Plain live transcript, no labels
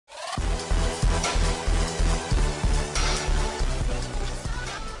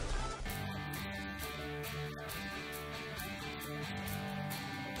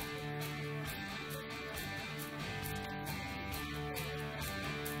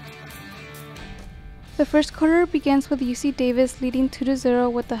The first quarter begins with UC Davis leading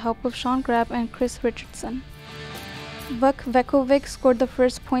 2-0 with the help of Sean Grabb and Chris Richardson. Vuk Vekovic scored the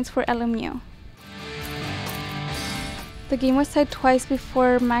first points for LMU. The game was tied twice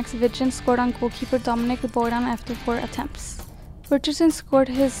before Max Vigin scored on goalkeeper Dominic Boydan after 4 attempts. Richardson scored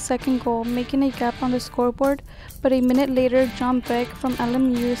his second goal, making a gap on the scoreboard, but a minute later John Beck from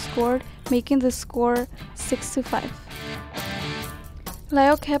LMU scored, making the score 6-5.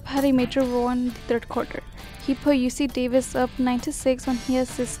 Lyle Kep had a major role in the third quarter. He put UC Davis up 9-6 when he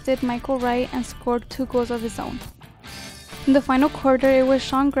assisted Michael Wright and scored 2 goals of his own. In the final quarter, it was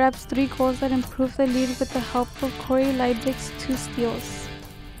Sean Grabb's 3 goals that improved the lead with the help of Corey Leibig's 2 steals.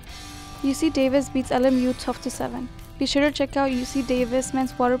 UC Davis beats LMU 12-7. Be sure to check out UC Davis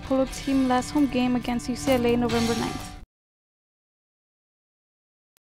men's water polo team last home game against UCLA November 9th.